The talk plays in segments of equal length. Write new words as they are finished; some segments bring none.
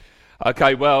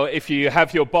Okay, well, if you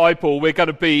have your Bible, we're going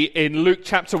to be in Luke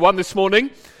chapter 1 this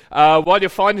morning. While you're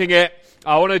finding it,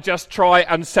 I want to just try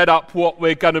and set up what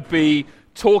we're going to be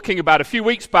talking about. A few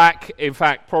weeks back, in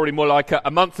fact, probably more like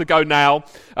a month ago now,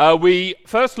 we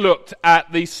first looked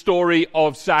at the story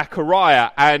of Zechariah.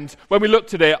 And when we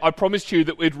looked at it, I promised you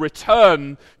that we'd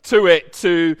return to it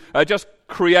to just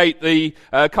create the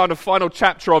kind of final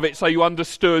chapter of it so you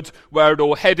understood where it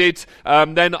all headed.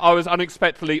 Then I was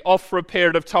unexpectedly off for a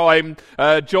period of time.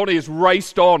 Johnny has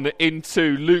raced on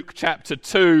into Luke chapter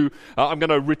 2. I'm going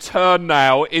to return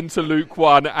now into Luke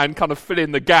 1 and kind of fill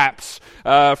in the gaps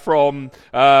from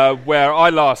where I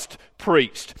last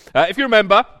preached. If you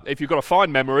remember, if you've got a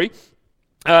fine memory,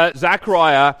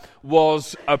 Zechariah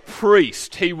was a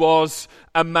priest. He was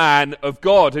a man of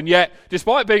God. And yet,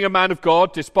 despite being a man of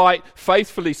God, despite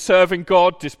faithfully serving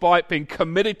God, despite being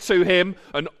committed to him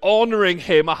and honouring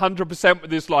him 100% with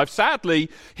his life, sadly,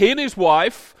 he and his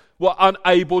wife were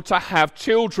unable to have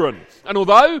children. And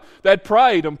although they'd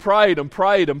prayed and prayed and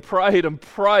prayed and prayed and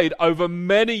prayed over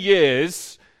many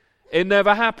years, it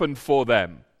never happened for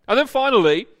them. And then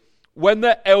finally, when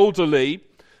they're elderly,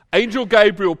 Angel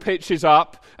Gabriel pitches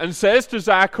up and says to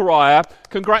Zechariah,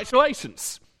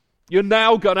 "Congratulations, you're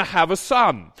now going to have a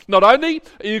son. Not only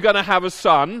are you going to have a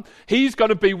son, he's going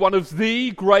to be one of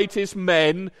the greatest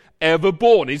men ever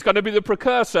born. He's going to be the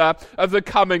precursor of the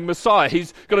coming Messiah.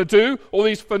 He's going to do all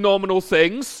these phenomenal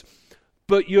things,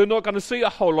 but you're not going to see a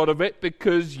whole lot of it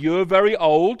because you're very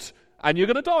old and you're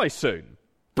going to die soon.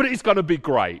 But it's going to be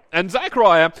great." And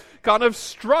Zechariah kind of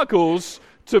struggles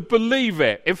to believe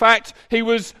it. In fact, he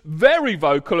was very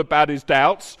vocal about his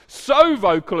doubts, so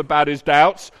vocal about his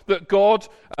doubts that God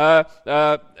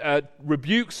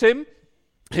rebukes him.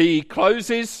 He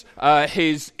closes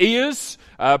his ears,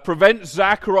 prevents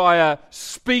Zechariah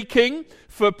speaking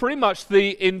for pretty much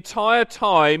the entire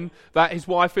time that his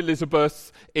wife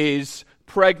Elizabeth is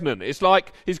pregnant. It's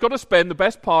like he's got to spend the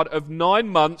best part of 9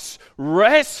 months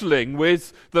wrestling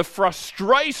with the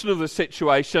frustration of the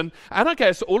situation, and I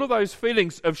guess all of those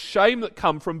feelings of shame that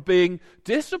come from being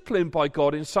disciplined by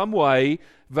God in some way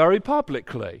very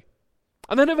publicly.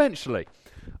 And then eventually,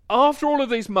 after all of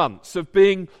these months of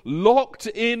being locked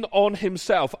in on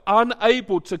himself,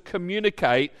 unable to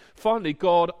communicate, finally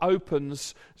God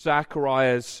opens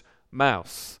Zechariah's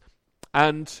mouth.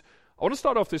 And I want to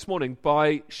start off this morning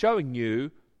by showing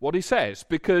you what he says,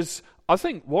 because I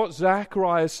think what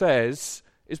Zechariah says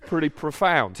is pretty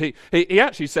profound. He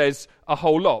actually says a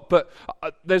whole lot, but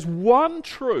there's one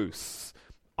truth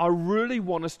I really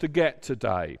want us to get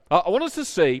today. I want us to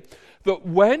see that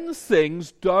when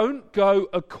things don't go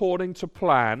according to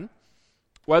plan,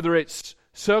 whether it's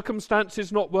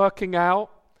circumstances not working out,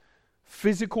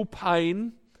 physical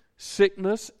pain,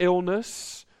 sickness,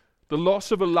 illness, the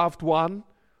loss of a loved one,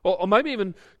 or maybe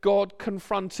even God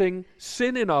confronting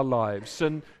sin in our lives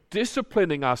and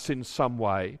disciplining us in some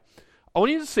way, I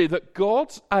want you to see that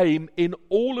God's aim in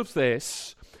all of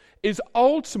this is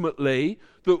ultimately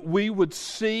that we would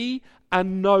see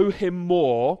and know him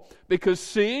more, because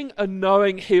seeing and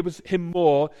knowing him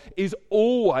more is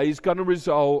always going to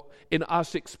result in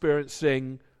us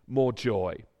experiencing more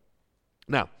joy.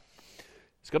 Now,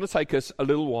 it's going to take us a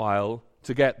little while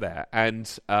to get there,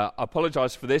 and I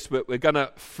apologize for this, but we're going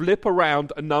to flip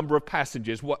around a number of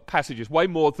passages, way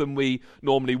more than we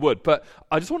normally would. But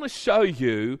I just want to show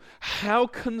you how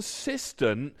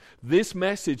consistent this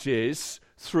message is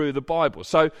through the Bible.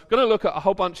 So I'm going to look at a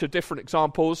whole bunch of different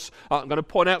examples. I'm going to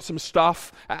point out some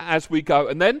stuff as we go,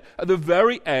 and then at the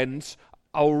very end,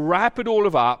 I'll wrap it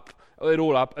all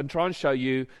up and try and show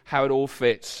you how it all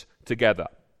fits together.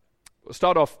 We'll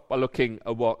start off by looking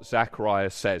at what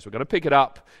Zechariah says. We're going to pick it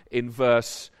up in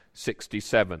verse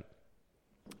 67.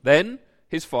 Then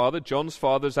his father, John's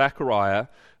father, Zechariah,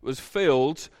 was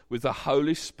filled with the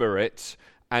Holy Spirit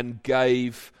and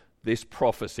gave this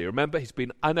prophecy. Remember, he's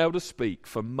been unable to speak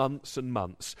for months and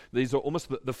months. These are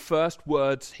almost the first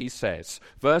words he says.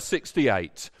 Verse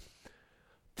 68,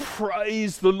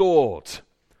 "Praise the Lord,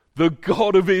 the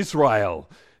God of Israel,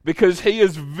 because he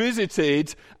has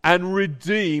visited and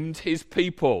redeemed his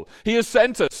people. He has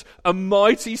sent us a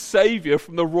mighty Saviour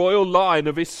from the royal line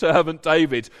of his servant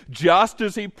David, just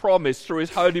as he promised through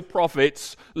his holy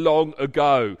prophets long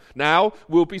ago. Now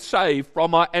we'll be saved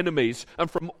from our enemies and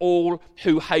from all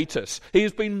who hate us. He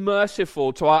has been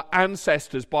merciful to our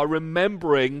ancestors by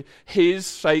remembering his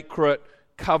sacred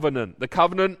covenant, the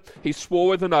covenant he swore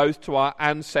with an oath to our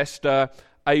ancestor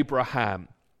Abraham.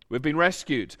 We've been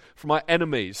rescued from our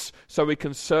enemies so we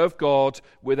can serve God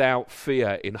without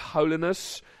fear in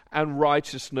holiness and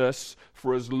righteousness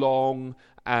for as long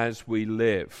as we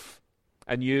live.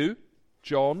 And you,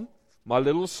 John, my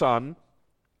little son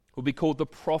will be called the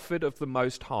prophet of the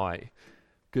Most High,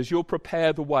 because you'll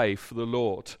prepare the way for the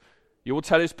Lord. You will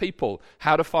tell his people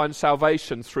how to find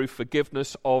salvation through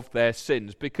forgiveness of their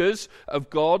sins. Because of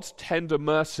God's tender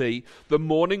mercy, the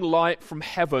morning light from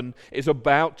heaven is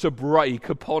about to break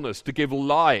upon us, to give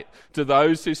light to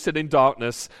those who sit in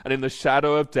darkness and in the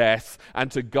shadow of death, and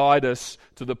to guide us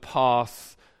to the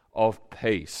path of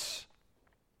peace.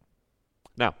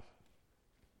 Now,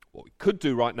 what we could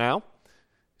do right now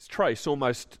is trace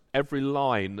almost every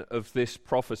line of this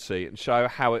prophecy and show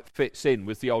how it fits in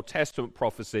with the Old Testament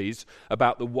prophecies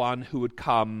about the one who would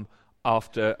come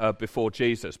before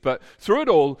Jesus. But through it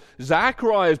all,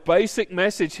 Zechariah's basic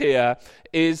message here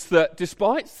is that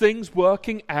despite things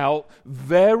working out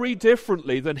very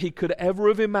differently than he could ever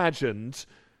have imagined,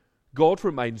 God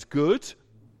remains good,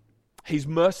 he's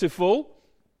merciful,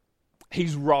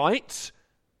 he's right,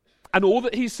 and all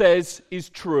that he says is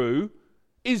true,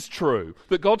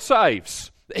 that God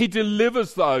saves. He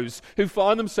delivers those who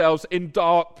find themselves in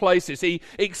dark places. He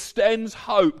extends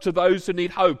hope to those who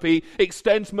need hope. He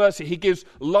extends mercy. He gives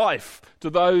life to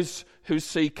those who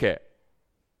seek it.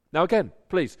 Now again,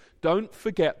 please, don't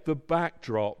forget the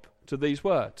backdrop to these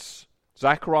words.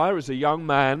 Zechariah, as a young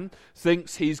man,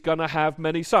 thinks he's going to have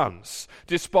many sons.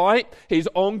 Despite his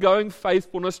ongoing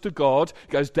faithfulness to God,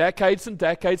 he goes decades and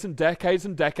decades and decades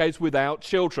and decades without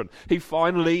children. He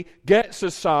finally gets a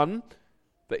son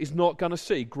that he's not going to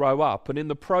see grow up. And in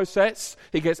the process,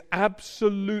 he gets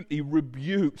absolutely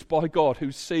rebuked by God,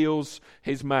 who seals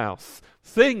his mouth.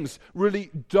 Things really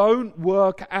don't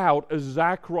work out as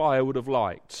Zechariah would have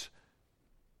liked.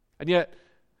 And yet,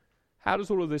 how does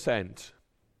all of this end?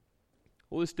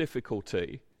 All this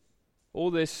difficulty,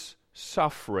 all this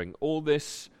suffering, all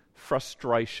this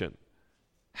frustration,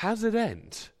 how does it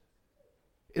end?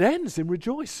 It ends in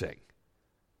rejoicing.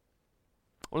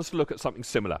 I want us to look at something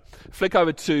similar. Flick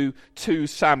over to 2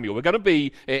 Samuel. We're going to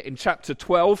be in chapter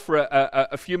 12 for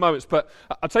a few moments, but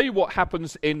I'll tell you what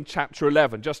happens in chapter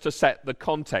 11, just to set the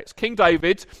context. King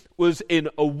David was in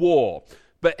a war,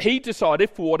 but he decided,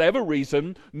 for whatever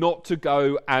reason, not to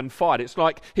go and fight. It's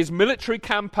like his military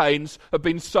campaigns have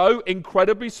been so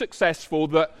incredibly successful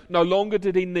that no longer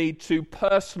did he need to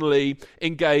personally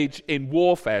engage in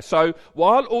warfare. So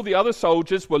while all the other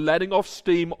soldiers were letting off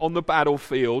steam on the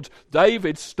battlefield,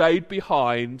 David stayed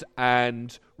behind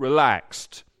and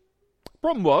relaxed.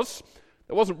 Problem was,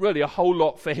 there wasn't really a whole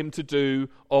lot for him to do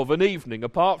of an evening,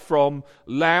 apart from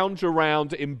lounge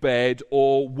around in bed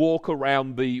or walk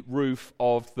around the roof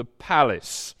of the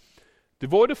palace.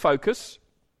 Devoid of focus,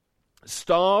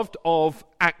 starved of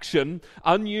action,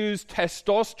 unused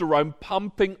testosterone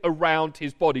pumping around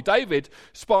his body, David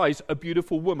spies a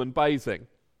beautiful woman bathing.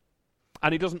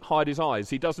 And he doesn't hide his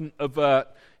eyes. He doesn't avert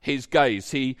his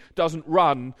gaze. He doesn't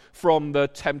run from the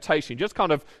temptation. He just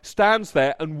kind of stands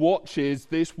there and watches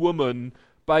this woman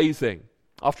bathing.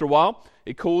 After a while,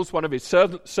 he calls one of his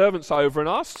servants over and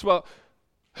asks, well,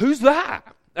 who's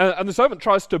that? And the servant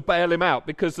tries to bail him out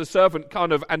because the servant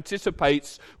kind of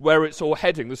anticipates where it's all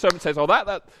heading. The servant says, oh,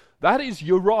 that is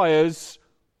Uriah's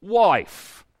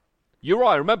wife.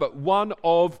 Uriah, remember, one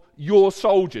of your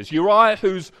soldiers. Uriah,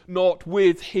 who's not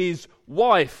with his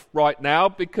wife right now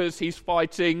because he's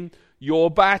fighting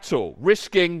your battle,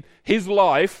 risking his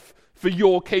life for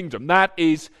your kingdom. That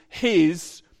is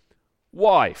his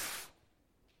wife.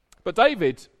 But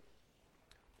David,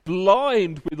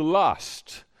 blind with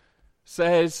lust,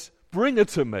 says, bring her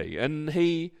to me. And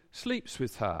he sleeps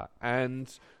with her,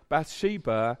 and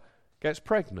Bathsheba gets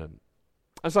pregnant.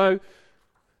 And so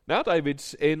now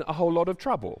David's in a whole lot of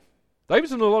trouble.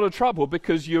 David's in a lot of trouble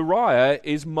because Uriah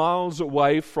is miles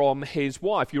away from his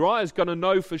wife. Uriah's going to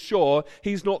know for sure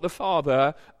he's not the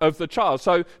father of the child.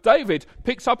 So David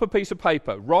picks up a piece of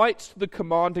paper, writes to the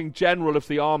commanding general of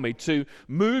the army to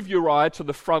move Uriah to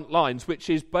the front lines, which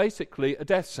is basically a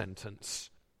death sentence.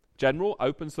 General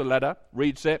opens the letter,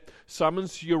 reads it,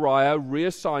 summons Uriah,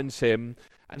 reassigns him,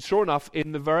 and sure enough,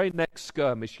 in the very next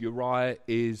skirmish, Uriah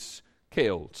is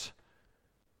killed.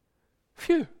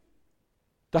 Phew.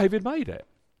 David made it.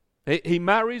 He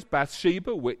marries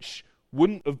Bathsheba, which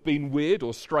wouldn't have been weird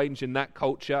or strange in that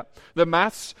culture. The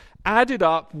maths added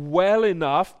up well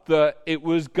enough that it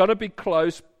was going to be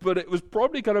close, but it was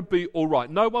probably going to be all right.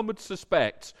 No one would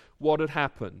suspect what had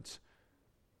happened.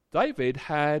 David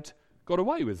had got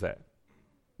away with it.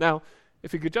 Now,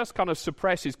 if he could just kind of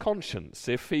suppress his conscience,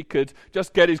 if he could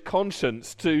just get his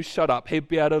conscience to shut up, he'd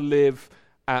be able to live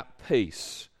at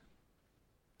peace.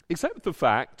 Except for the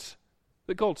fact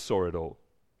that God saw it all.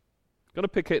 I'm going to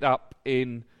pick it up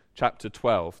in chapter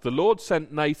 12. The Lord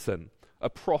sent Nathan, a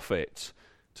prophet,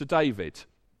 to David.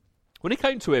 When he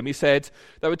came to him, he said,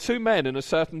 there were two men in a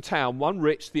certain town, one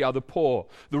rich, the other poor.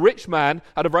 The rich man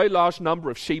had a very large number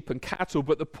of sheep and cattle,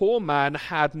 but the poor man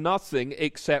had nothing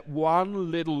except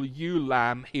one little ewe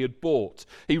lamb he had bought.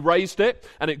 He raised it,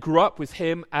 and it grew up with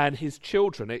him and his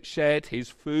children. It shared his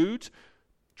food,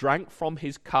 drank from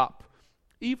his cup,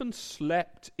 even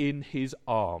slept in his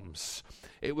arms.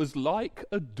 It was like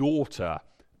a daughter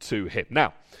to him.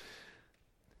 Now,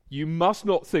 you must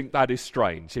not think that is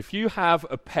strange. If you have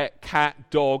a pet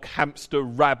cat, dog, hamster,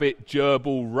 rabbit,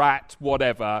 gerbil, rat,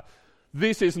 whatever,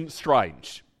 this isn't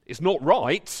strange. It's not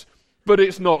right, but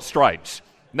it's not strange.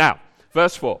 Now,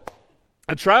 verse 4.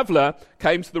 A traveller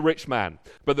came to the rich man,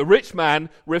 but the rich man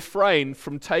refrained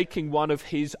from taking one of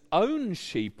his own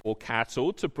sheep or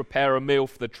cattle to prepare a meal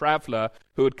for the traveller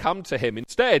who had come to him.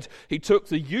 Instead, he took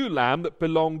the ewe lamb that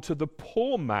belonged to the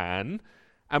poor man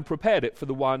and prepared it for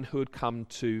the one who had come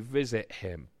to visit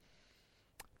him.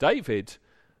 David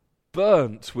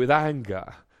burnt with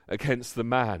anger against the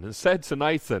man and said to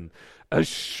Nathan, as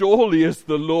surely as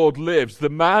the Lord lives, the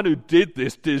man who did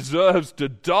this deserves to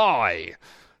die.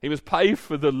 He must pay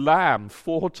for the lamb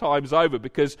 4 times over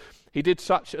because he did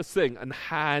such a thing and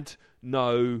had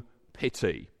no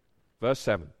pity. Verse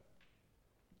 7.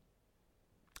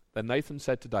 Then Nathan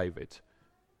said to David,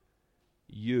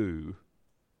 you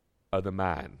are the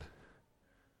man.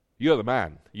 You're the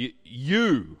man.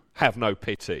 You have no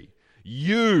pity.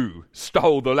 You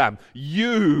stole the lamb.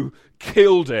 You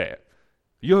killed it.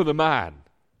 You're the man.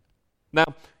 Now,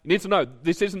 you need to know,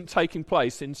 this isn't taking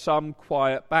place in some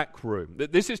quiet back room.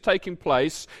 This is taking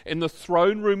place in the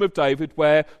throne room of David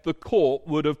where the court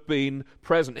would have been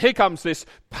present. Here comes this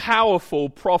powerful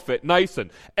prophet, Nathan.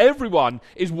 Everyone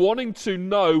is wanting to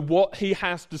know what he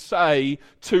has to say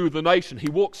to the nation. He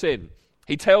walks in.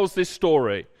 He tells this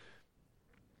story.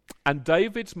 And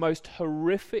David's most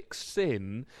horrific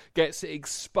sin gets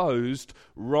exposed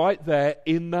right there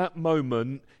in that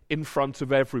moment in front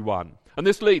of everyone. And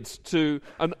this leads to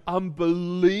an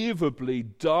unbelievably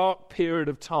dark period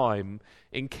of time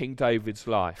in King David's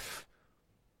life.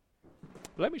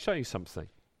 Let me show you something.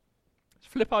 Let's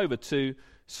flip over to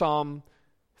Psalm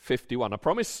 51. I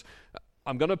promise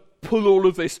I'm going to pull all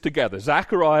of this together.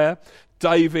 Zechariah,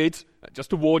 David,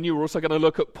 just to warn you, we're also going to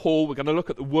look at Paul, we're going to look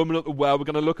at the woman at the well, we're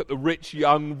going to look at the rich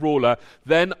young ruler.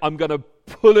 Then I'm going to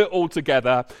pull it all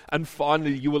together, and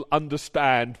finally you will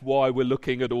understand why we're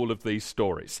looking at all of these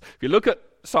stories. If you look at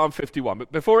Psalm 51,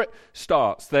 but before it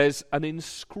starts, there's an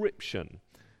inscription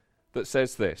that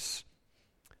says this: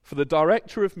 for the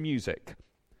director of music,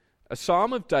 a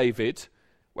psalm of David,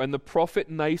 when the prophet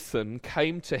Nathan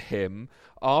came to him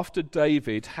after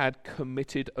David had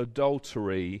committed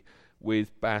adultery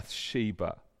with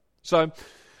Bathsheba. So,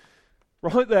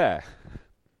 right there,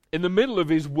 in the middle of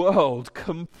his world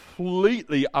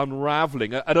completely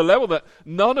unraveling, at a level that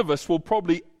none of us will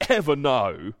probably ever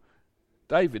know,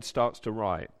 David starts to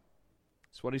write.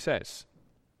 That's what he says.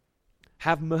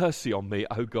 Have mercy on me,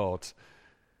 O God,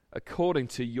 according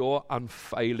to your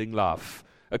unfailing love.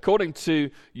 According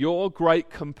to your great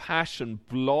compassion,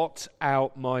 blot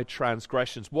out my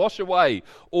transgressions. Wash away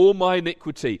all my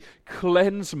iniquity.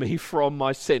 Cleanse me from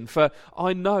my sin. For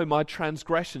I know my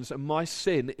transgressions and my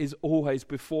sin is always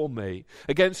before me.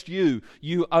 Against you,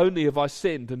 you only have I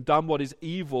sinned and done what is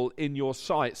evil in your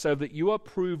sight, so that you are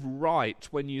proved right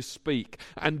when you speak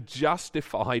and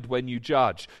justified when you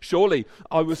judge. Surely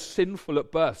I was sinful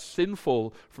at birth,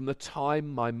 sinful from the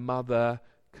time my mother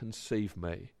conceived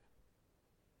me.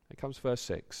 Here comes verse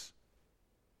 6.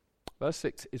 Verse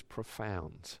 6 is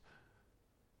profound.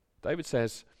 David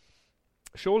says,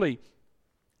 surely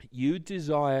you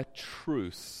desire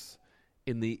truth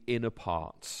in the inner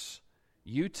parts.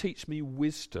 You teach me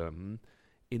wisdom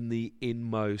in the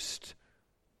inmost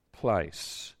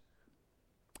place.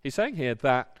 He's saying here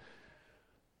that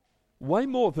way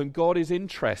more than God is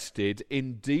interested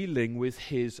in dealing with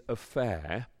his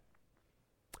affair,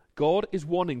 God is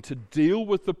wanting to deal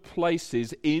with the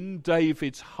places in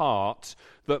David's heart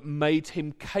that made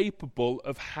him capable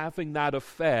of having that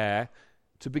affair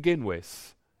to begin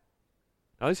with.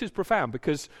 Now, this is profound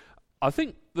because I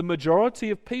think the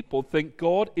majority of people think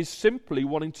God is simply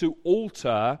wanting to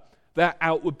alter their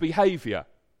outward behavior.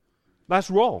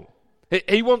 That's wrong.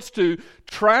 He wants to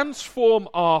transform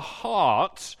our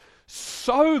hearts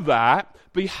so that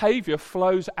behavior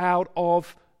flows out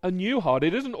of a new heart.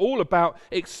 It isn't all about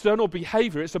external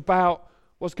behavior, it's about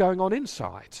what's going on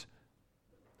inside.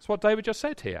 That's what David just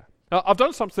said here. Now, I've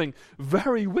done something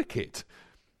very wicked.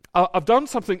 I've done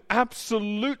something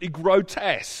absolutely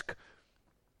grotesque.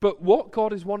 But what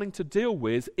God is wanting to deal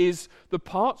with is the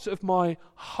parts of my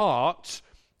heart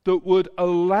that would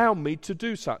allow me to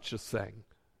do such a thing.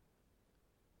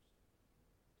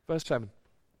 Verse 7.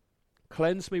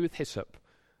 Cleanse me with hyssop,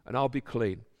 and I'll be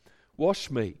clean. Wash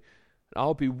me, and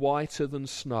I'll be whiter than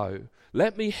snow.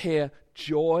 Let me hear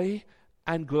joy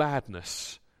and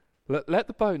gladness. Let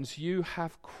the bones you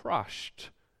have crushed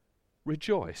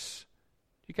rejoice.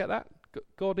 You get that?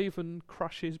 God even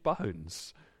crushes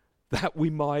bones that we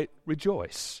might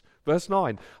rejoice. Verse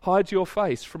 9, hide your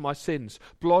face from my sins,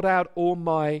 blot out all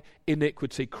my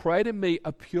iniquity. Create in me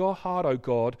a pure heart, O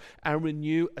God, and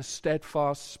renew a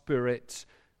steadfast spirit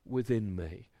within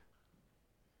me.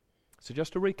 So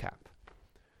just to recap,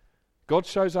 God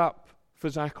shows up for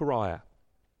Zechariah,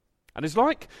 and it's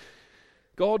like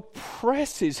God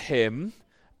presses him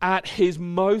at his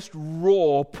most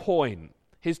raw point,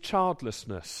 his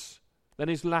childlessness, then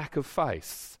his lack of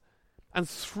faith. And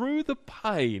through the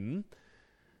pain,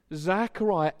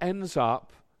 Zechariah ends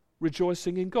up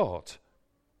rejoicing in God.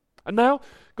 And now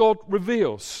God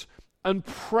reveals and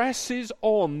presses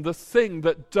on the thing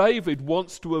that David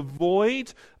wants to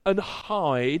avoid and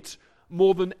hide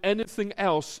more than anything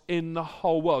else in the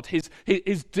whole world. His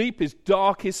deepest,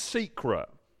 darkest secret.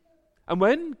 And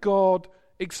when God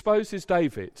exposes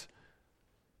David,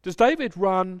 does David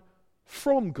run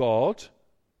from God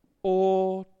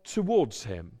or towards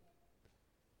him?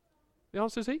 The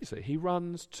answer is easy. He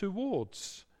runs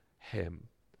towards him.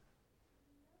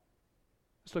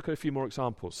 Let's look at a few more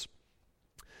examples.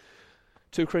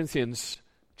 2 Corinthians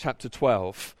chapter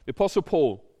 12. The Apostle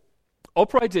Paul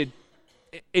operated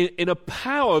in a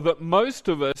power that most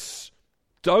of us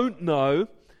don't know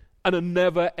and are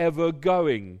never ever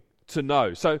going to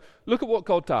know. So look at what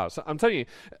God does. I'm telling you,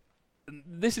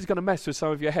 this is going to mess with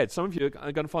some of your heads. Some of you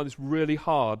are going to find this really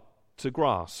hard to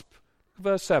grasp.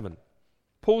 Verse 7.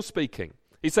 Paul speaking.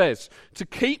 He says, to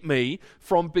keep me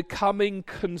from becoming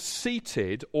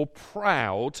conceited or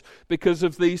proud because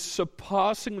of these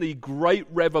surpassingly great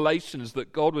revelations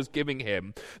that God was giving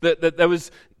him, that there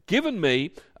was given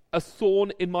me a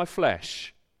thorn in my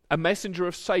flesh, a messenger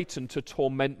of Satan to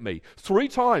torment me. 3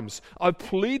 times I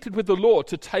pleaded with the Lord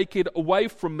to take it away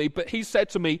from me, but he said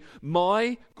to me,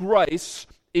 my grace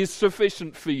is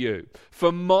sufficient for you,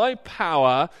 for my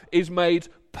power is made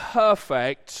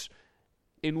perfect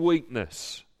in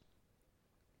weakness.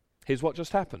 Here's what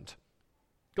just happened.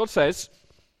 God says,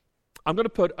 I'm going to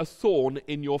put a thorn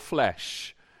in your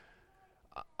flesh.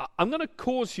 I'm going to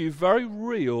cause you very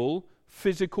real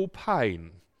physical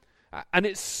pain. And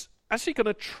it's actually going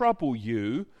to trouble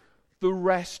you the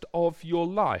rest of your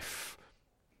life.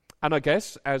 And I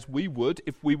guess, as we would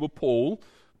if we were Paul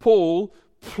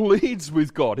pleads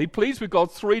with God. He pleads with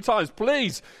God 3 times.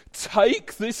 Please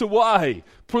take this away.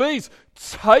 Please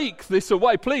take this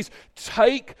away. Please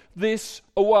take this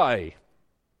away.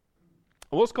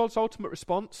 And what's God's ultimate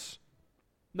response?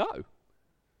 No.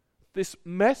 This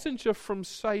messenger from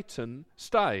Satan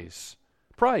stays.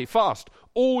 Pray, fast,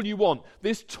 all you want.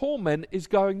 This torment is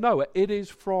going nowhere. It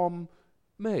is from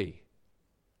me.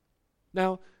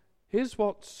 Now, here's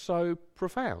what's so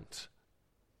profound.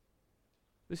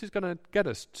 This is going to get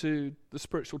us to the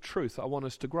spiritual truth I want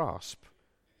us to grasp.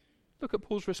 Look at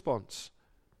Paul's response.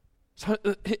 So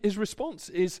his response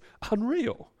is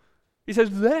unreal. He says,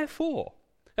 therefore,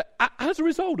 as a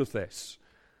result of this,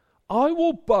 I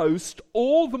will boast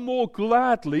all the more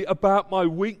gladly about my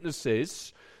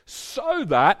weaknesses so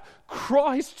that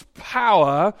Christ's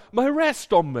power may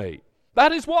rest on me.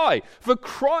 That is why, for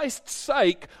Christ's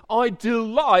sake, I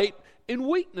delight in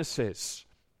weaknesses,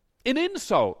 in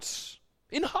insults,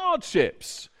 in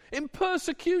hardships, in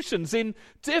persecutions, in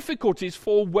difficulties.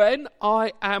 For when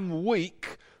I am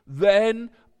weak,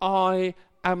 then I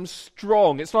am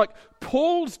strong. It's like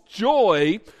Paul's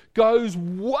joy goes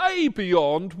way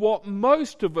beyond what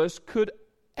most of us could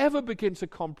ever begin to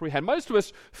comprehend. Most of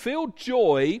us feel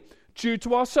joy due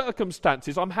to our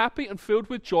circumstances. I'm happy and filled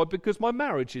with joy because my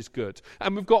marriage is good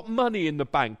and we've got money in the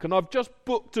bank and I've just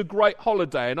booked a great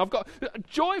holiday, and I've got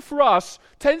joy. For us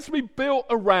tends to be built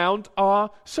around our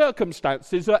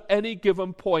circumstances at any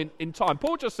given point in time.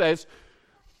 Paul just says,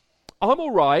 I'm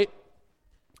all right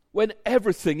when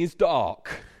everything is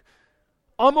dark.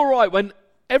 I'm all right when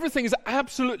everything is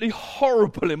absolutely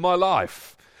horrible in my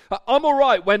life. I'm all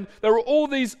right when there are all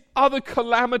these other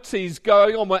calamities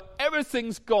going on, where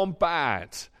everything's gone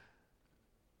bad.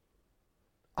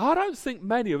 I don't think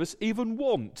many of us even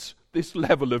want this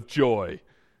level of joy.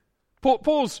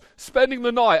 Paul's spending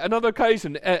the night, another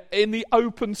occasion, in the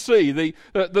open sea,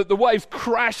 the waves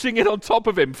crashing in on top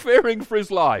of him, fearing for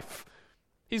his life.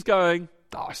 He's going,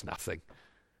 it's nothing.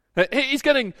 He's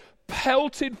getting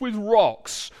pelted with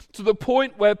rocks to the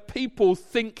point where people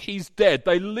think he's dead.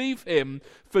 They leave him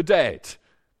for dead.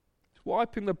 He's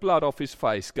wiping the blood off his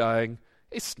face, going,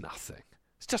 it's nothing.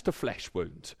 It's just a flesh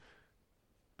wound.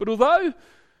 But although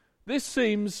this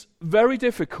seems very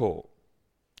difficult,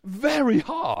 very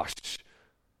harsh,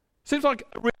 seems like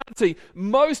a reality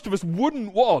most of us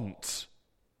wouldn't want,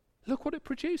 look what it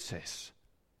produces.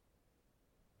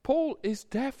 Paul is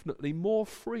definitely more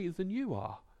free than you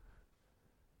are.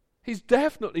 He's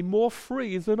definitely more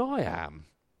free than I am.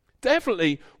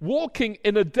 Definitely walking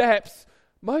in a depth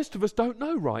most of us don't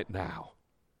know right now.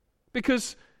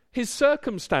 Because his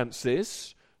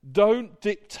circumstances don't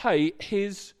dictate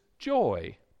his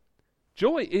joy.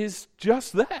 Joy is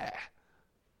just there.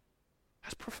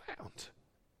 That's profound.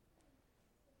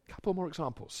 A couple more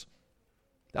examples.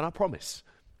 Then I promise,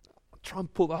 I'll try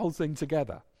and pull the whole thing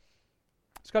together.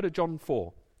 Let's go to John 4.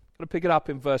 I'm going to pick it up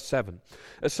in verse 7.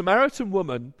 A Samaritan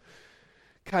woman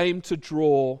came to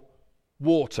draw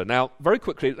water. Now, very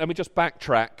quickly, let me just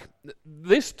backtrack.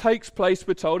 This takes place,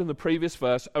 we're told in the previous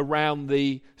verse, around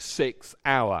the 6th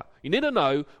hour. You need to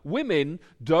know, women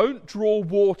don't draw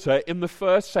water in the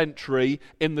first century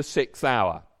in the 6th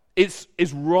hour. It's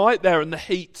right there in the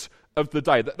heat of the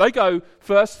day. They go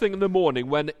first thing in the morning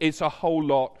when it's a whole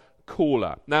lot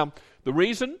cooler. Now, the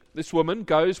reason this woman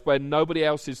goes when nobody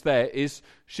else is there is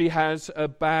she has a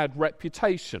bad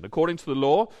reputation. According to the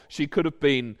law, she could have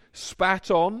been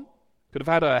spat on, could have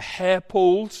had her hair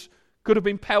pulled, could have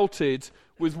been pelted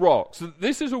with rocks.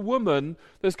 This is a woman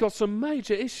that's got some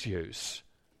major issues.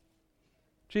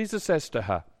 Jesus says to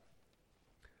her,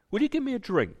 "Will you give me a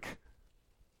drink?"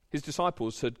 His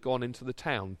disciples had gone into the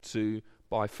town to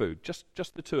buy food,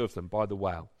 just the two of them by the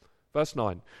well. Verse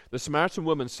 9, the Samaritan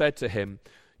woman said to him,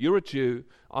 "You're a Jew,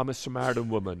 I'm a Samaritan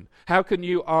woman. How can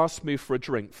you ask me for a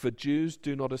drink? For Jews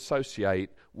do not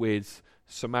associate with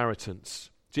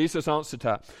Samaritans." Jesus answered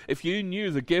her, "If you knew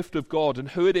the gift of God and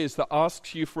who it is that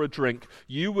asks you for a drink,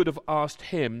 you would have asked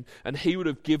him, and he would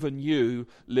have given you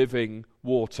living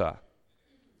water."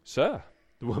 "Sir,"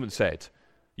 the woman said,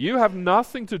 "you have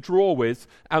nothing to draw with,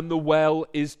 and the well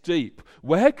is deep.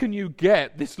 Where can you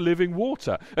get this living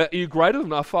water? Are you greater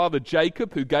than our father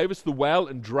Jacob, who gave us the well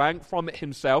and drank from it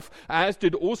himself, as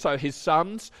did also his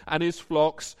sons and his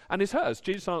flocks and his herds?"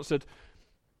 Jesus answered,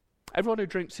 "Everyone who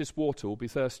drinks this water will be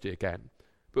thirsty again.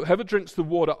 But whoever drinks the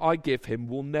water I give him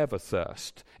will never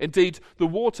thirst. Indeed, the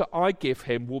water I give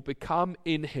him will become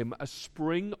in him a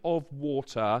spring of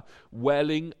water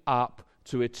welling up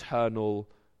to eternal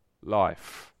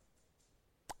life."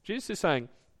 Jesus is saying,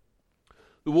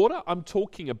 the water I'm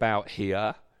talking about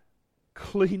here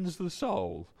cleans the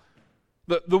soul.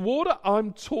 The water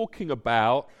I'm talking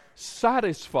about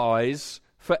satisfies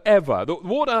forever. The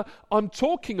water I'm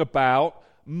talking about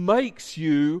makes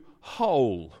you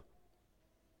whole.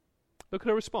 Look at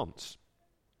her response.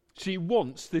 She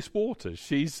wants this water.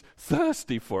 She's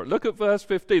thirsty for it. Look at verse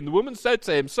 15. The woman said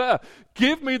to him, "Sir,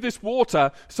 give me this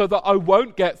water so that I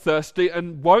won't get thirsty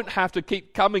and won't have to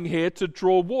keep coming here to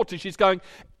draw water." She's going,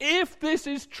 if this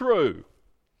is true,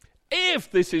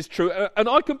 and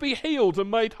I can be healed and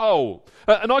made whole,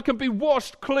 and I can be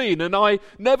washed clean, and I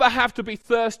never have to be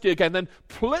thirsty again, then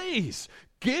please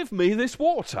give me this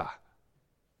water.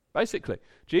 Basically,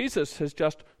 Jesus has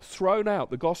just thrown out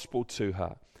the gospel to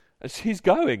her. And she's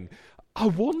going, I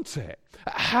want it.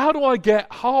 How do I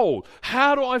get whole?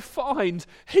 How do I find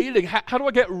healing? How do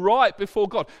I get right before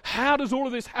God? How does all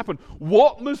of this happen?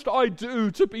 What must I do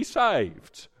to be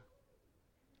saved?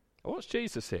 What's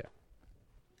Jesus here?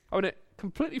 I mean, it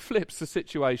completely flips the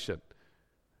situation.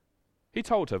 He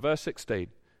told her, verse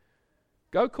 16,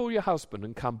 "Go call your husband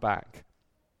and come back."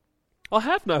 "I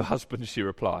have no husband," she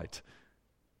replied.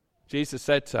 Jesus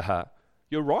said to her,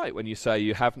 "You're right when you say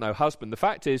you have no husband. The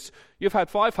fact is, you've had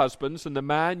 5 husbands, and the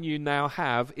man you now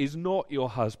have is not your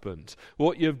husband.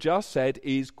 What you've just said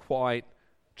is quite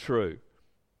true."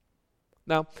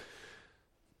 Now,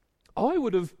 I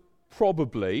would have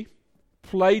probably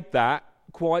played that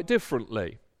quite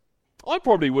differently. I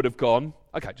probably would have gone,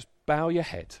 "Okay, just bow your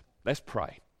head. Let's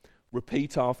pray.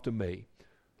 Repeat after me.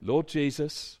 Lord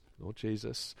Jesus,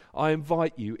 I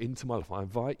invite you into my life.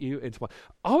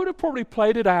 I would have probably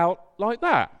played it out like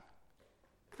that.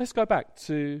 Let's go back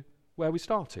to where we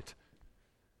started.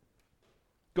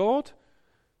 God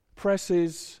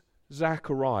presses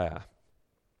Zachariah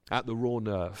at the raw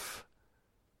nerve.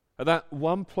 At that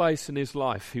one place in his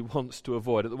life he wants to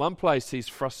avoid. At the one place he's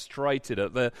frustrated.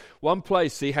 At the one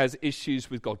place he has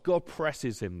issues with God. God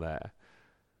presses him there.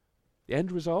 The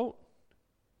end result?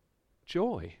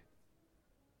 Joy.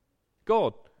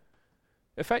 God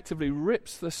effectively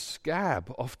rips the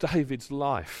scab off David's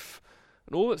life,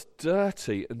 and all that's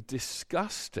dirty and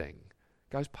disgusting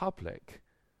goes public.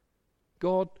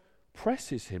 God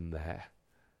presses him there.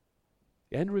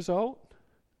 The end result?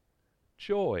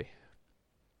 Joy,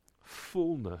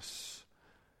 fullness,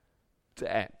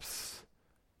 depths.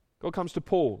 God comes to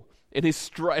Paul in his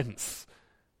strength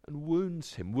and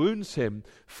wounds him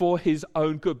for his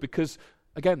own good, because,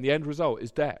 again, the end result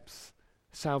is depth,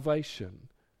 salvation,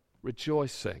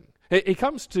 rejoicing. He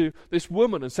comes to this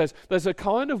woman and says, there's a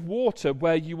kind of water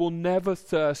where you will never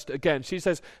thirst again. She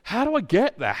says, how do I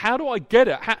get there? How do I get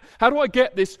it? How do I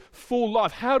get this full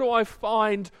life? How do I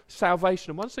find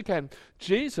salvation? And once again,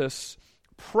 Jesus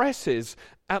presses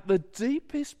at the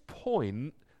deepest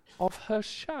point of her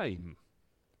shame.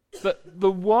 That the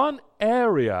one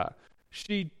area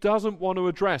she doesn't want to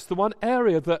address, the one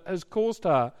area that has caused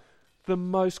her the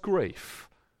most grief.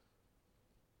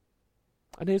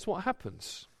 And here's what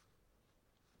happens.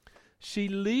 She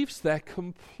leaves there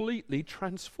completely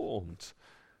transformed.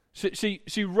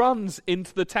 She runs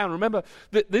into the town. Remember,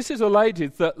 this is a lady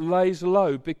that lays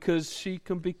low because she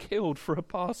can be killed for her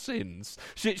past sins.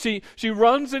 She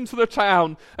runs into the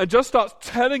town and just starts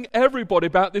telling everybody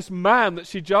about this man that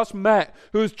she just met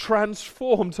who has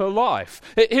transformed her life.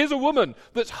 Here's a woman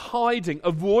that's hiding,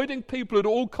 avoiding people at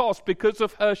all costs because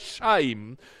of her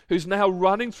shame, who's now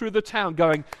running through the town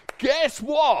going, guess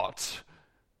what?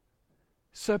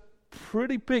 It's a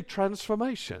pretty big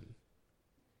transformation.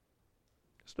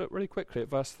 Let's look really quickly at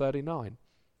verse 39.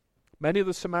 Many of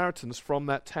the Samaritans from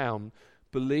that town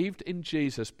believed in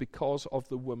Jesus because of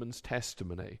the woman's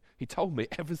testimony. He told me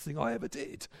everything I ever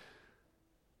did.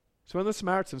 So when the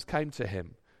Samaritans came to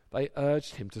him, they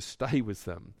urged him to stay with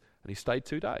them, and he stayed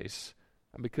 2 days.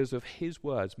 And because of his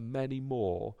words, many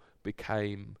more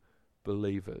became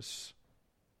believers.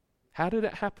 How did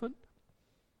it happen?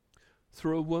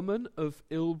 Through a woman of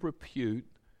ill repute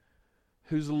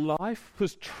whose life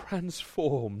was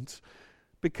transformed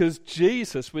because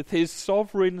Jesus, with his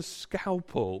sovereign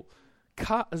scalpel,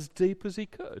 cut as deep as he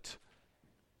could.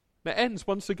 It ends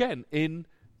once again in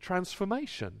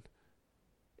transformation,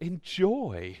 in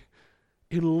joy,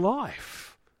 in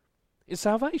life, in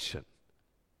salvation.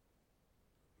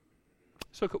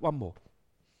 Let's look at one more.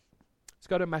 Let's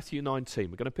go to Matthew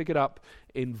 19. We're going to pick it up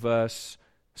in verse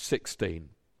 16.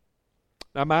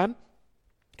 Now, a man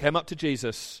came up to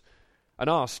Jesus and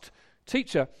asked,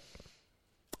 "Teacher,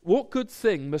 what good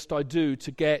thing must I do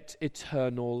to get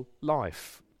eternal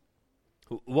life?"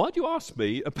 "Why do you ask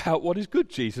me about what is good?"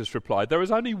 Jesus replied. "There is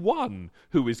only one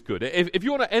who is good. If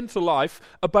you want to enter life,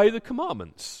 obey the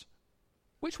commandments."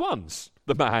 "Which ones?"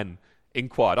 the man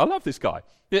inquired. I love this guy.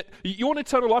 "You want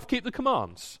eternal life? Keep the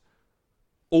commands."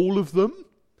 "All of them?"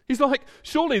 He's like,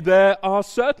 surely there are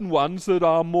certain ones that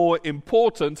are more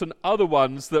important and other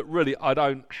ones that really I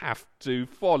don't have to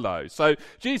follow. So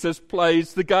Jesus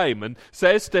plays the game and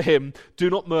says to him, "Do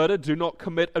not murder, do not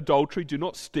commit adultery, do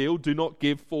not steal, do not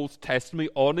give false testimony,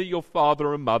 honor your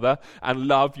father and mother, and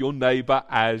love your neighbor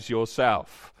as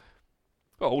yourself."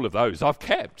 "Well, all of those I've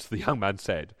kept," the young man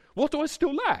said. "What do I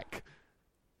still lack?"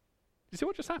 You see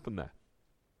what just happened there?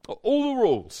 All the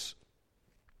rules.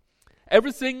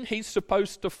 Everything he's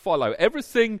supposed to follow,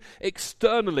 everything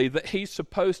externally that he's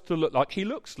supposed to look like, he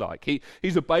looks like.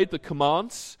 He's obeyed the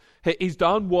commands, he's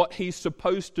done what he's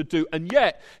supposed to do, and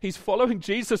yet he's following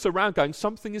Jesus around going,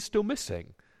 something is still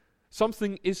missing.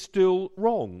 Something is still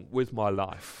wrong with my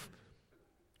life.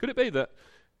 Could it be that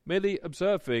merely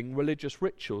observing religious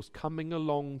rituals, coming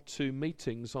along to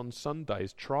meetings on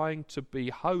Sundays, trying to be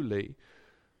holy,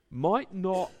 might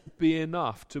not be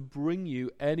enough to bring you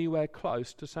anywhere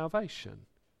close to salvation?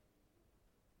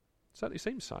 It certainly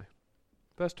seems so.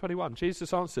 Verse 21,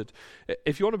 Jesus answered,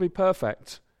 "If you want to be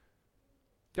perfect,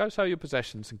 go sell your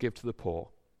possessions and give to the poor.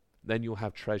 Then you'll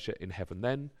have treasure in heaven.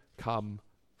 Then come,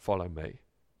 follow me."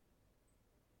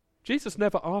 Jesus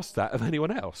never asked that of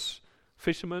anyone else.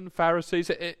 Fishermen, Pharisees,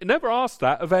 it never asked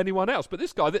that of anyone else. But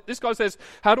this guy says,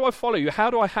 how do I follow you? How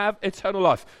do I have eternal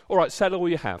life? All right, sell all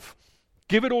you have.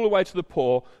 Give it all away to the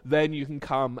poor, then you can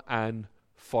come and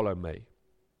follow me.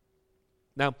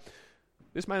 Now,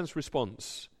 this man's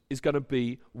response is going to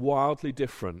be wildly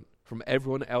different from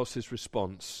everyone else's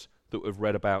response that we've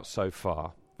read about so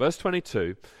far. Verse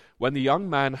 22, when the young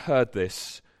man heard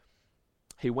this,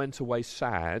 he went away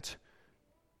sad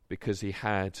because he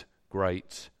had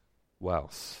great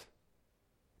wealth.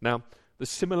 Now, the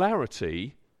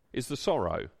similarity is the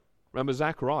sorrow. Remember,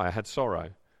 Zechariah had sorrow.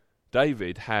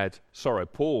 David had sorrow.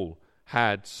 Paul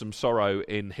had some sorrow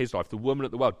in his life. The woman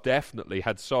at the well definitely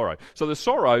had sorrow. So the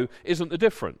sorrow isn't the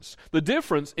difference. The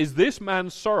difference is this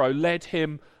man's sorrow led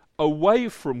him away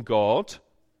from God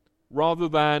rather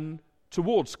than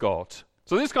towards God.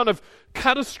 So this kind of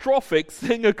catastrophic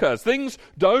thing occurs. Things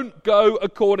don't go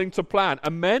according to plan.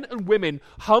 And men and women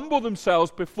humble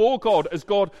themselves before God as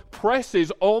God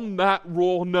presses on that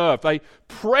raw nerve. They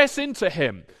press into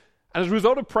him. And as a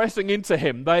result of pressing into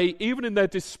him, they, even in their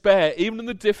despair, even in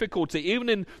the difficulty, even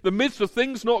in the midst of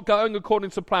things not going according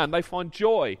to plan, they find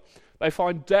joy, they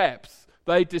find depth,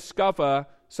 they discover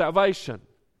salvation.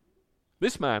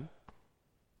 This man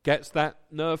gets that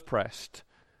nerve pressed,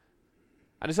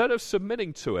 and instead of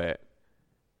submitting to it,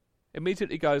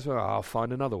 immediately goes, well, I'll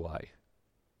find another way.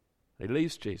 He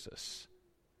leaves Jesus,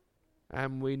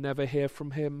 and we never hear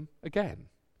from him again.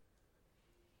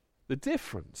 The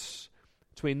difference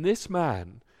between this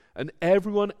man and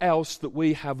everyone else that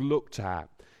we have looked at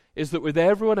is that with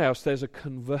everyone else there's a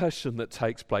conversion that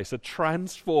takes place, a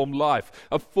transformed life,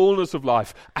 a fullness of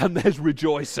life, and there's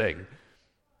rejoicing.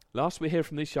 Last we hear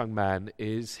from this young man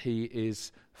is he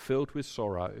is filled with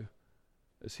sorrow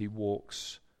as he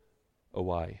walks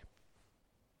away.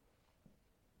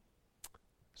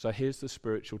 So here's the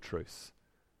spiritual truth.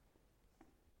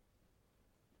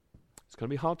 It's going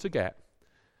to be hard to get.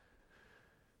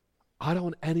 I don't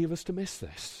want any of us to miss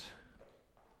this.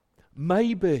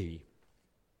 Maybe,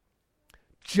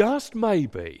 just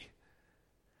maybe,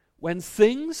 when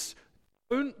things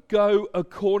don't go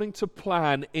according to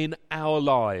plan in our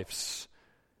lives,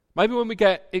 maybe when we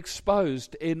get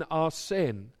exposed in our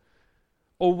sin,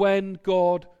 or when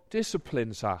God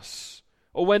disciplines us,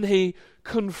 or when he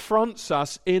confronts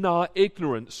us in our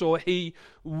ignorance, or he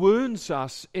wounds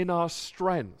us in our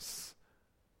strength,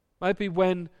 maybe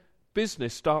when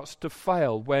business starts to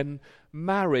fail, when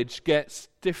marriage gets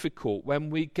difficult, when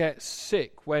we get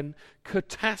sick, when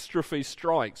catastrophe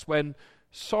strikes, when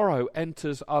sorrow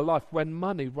enters our life, when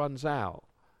money runs out.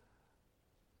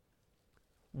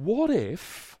 What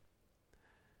if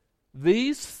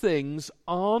these things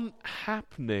aren't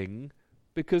happening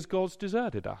because God's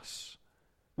deserted us?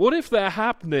 What if they're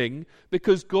happening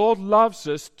because God loves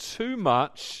us too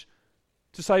much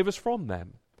to save us from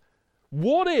them?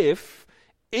 What if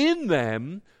in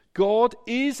them God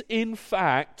is in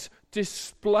fact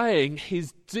displaying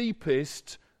his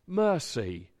deepest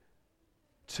mercy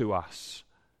to us?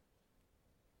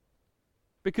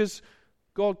 Because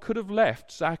God could have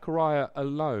left Zechariah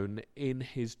alone in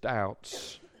his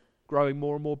doubts, growing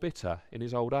more and more bitter in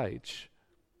his old age.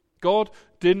 God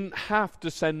didn't have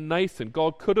to send Nathan.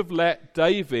 God could have let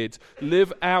David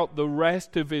live out the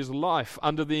rest of his life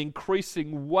under the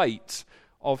increasing weight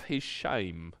of his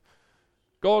shame.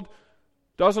 God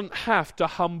doesn't have to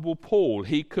humble Paul.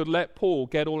 He could let Paul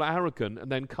get all arrogant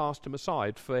and then cast him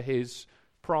aside for his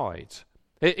pride.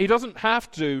 He doesn't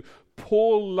have to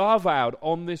pour love out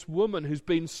on this woman who's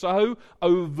been so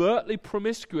overtly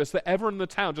promiscuous that everyone in the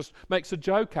town just makes a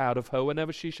joke out of her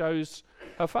whenever she shows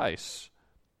her face.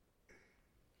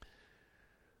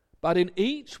 But in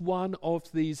each one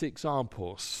of these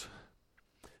examples,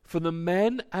 for the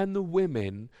men and the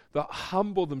women that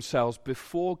humble themselves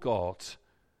before God,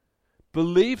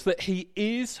 believe that he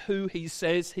is who he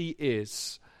says he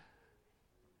is,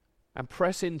 and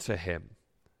press into him,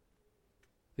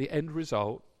 the end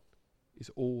result is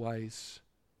always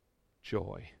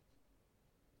joy,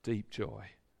 deep joy.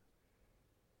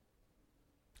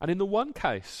 And in the one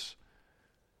case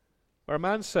where a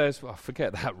man says, well,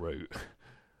 forget that route,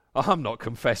 I'm not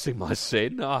confessing my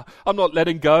sin, I'm not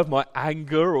letting go of my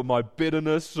anger or my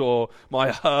bitterness or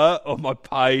my hurt or my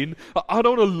pain, I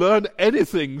don't want to learn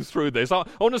anything through this, I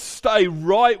want to stay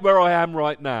right where I am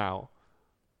right now.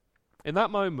 In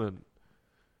that moment,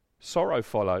 sorrow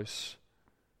follows.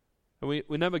 And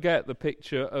we never get the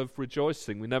picture of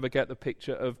rejoicing. We never get the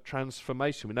picture of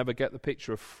transformation. We never get the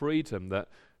picture of freedom that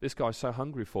this guy's so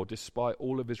hungry for, despite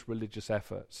all of his religious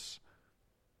efforts.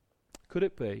 Could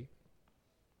it be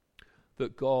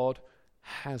that God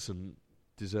hasn't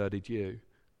deserted you?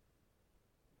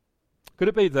 Could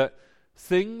it be that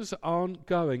things aren't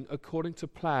going according to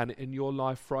plan in your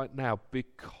life right now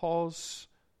because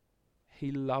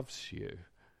he loves you?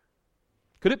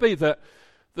 Could it be that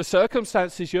the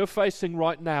circumstances you're facing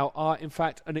right now are in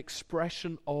fact an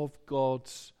expression of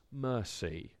God's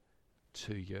mercy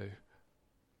to you?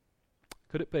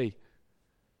 Could it be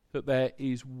that there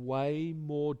is way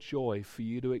more joy for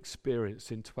you to experience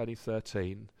in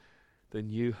 2013 than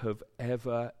you have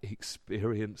ever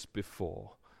experienced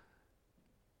before,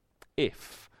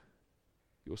 if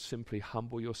you'll simply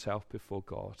humble yourself before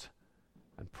God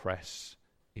and press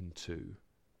into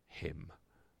him?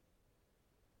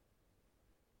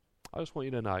 I just want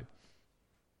you to know,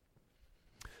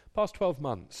 past 12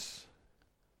 months,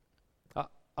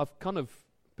 I've kind of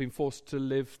been forced to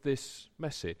live this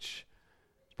message.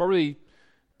 It's probably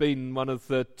been one of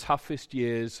the toughest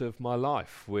years of my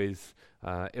life, with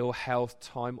ill health,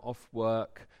 time off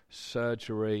work,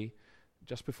 surgery.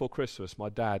 Just before Christmas, my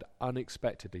dad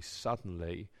unexpectedly,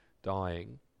 suddenly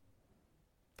dying.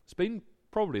 It's been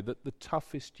probably the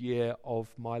toughest year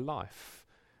of my life.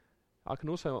 I can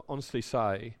also honestly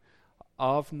say,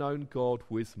 I've known God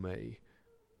with me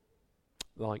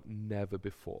like never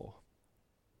before.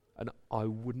 And I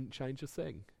wouldn't change a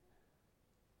thing.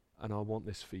 And I want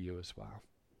this for you as well.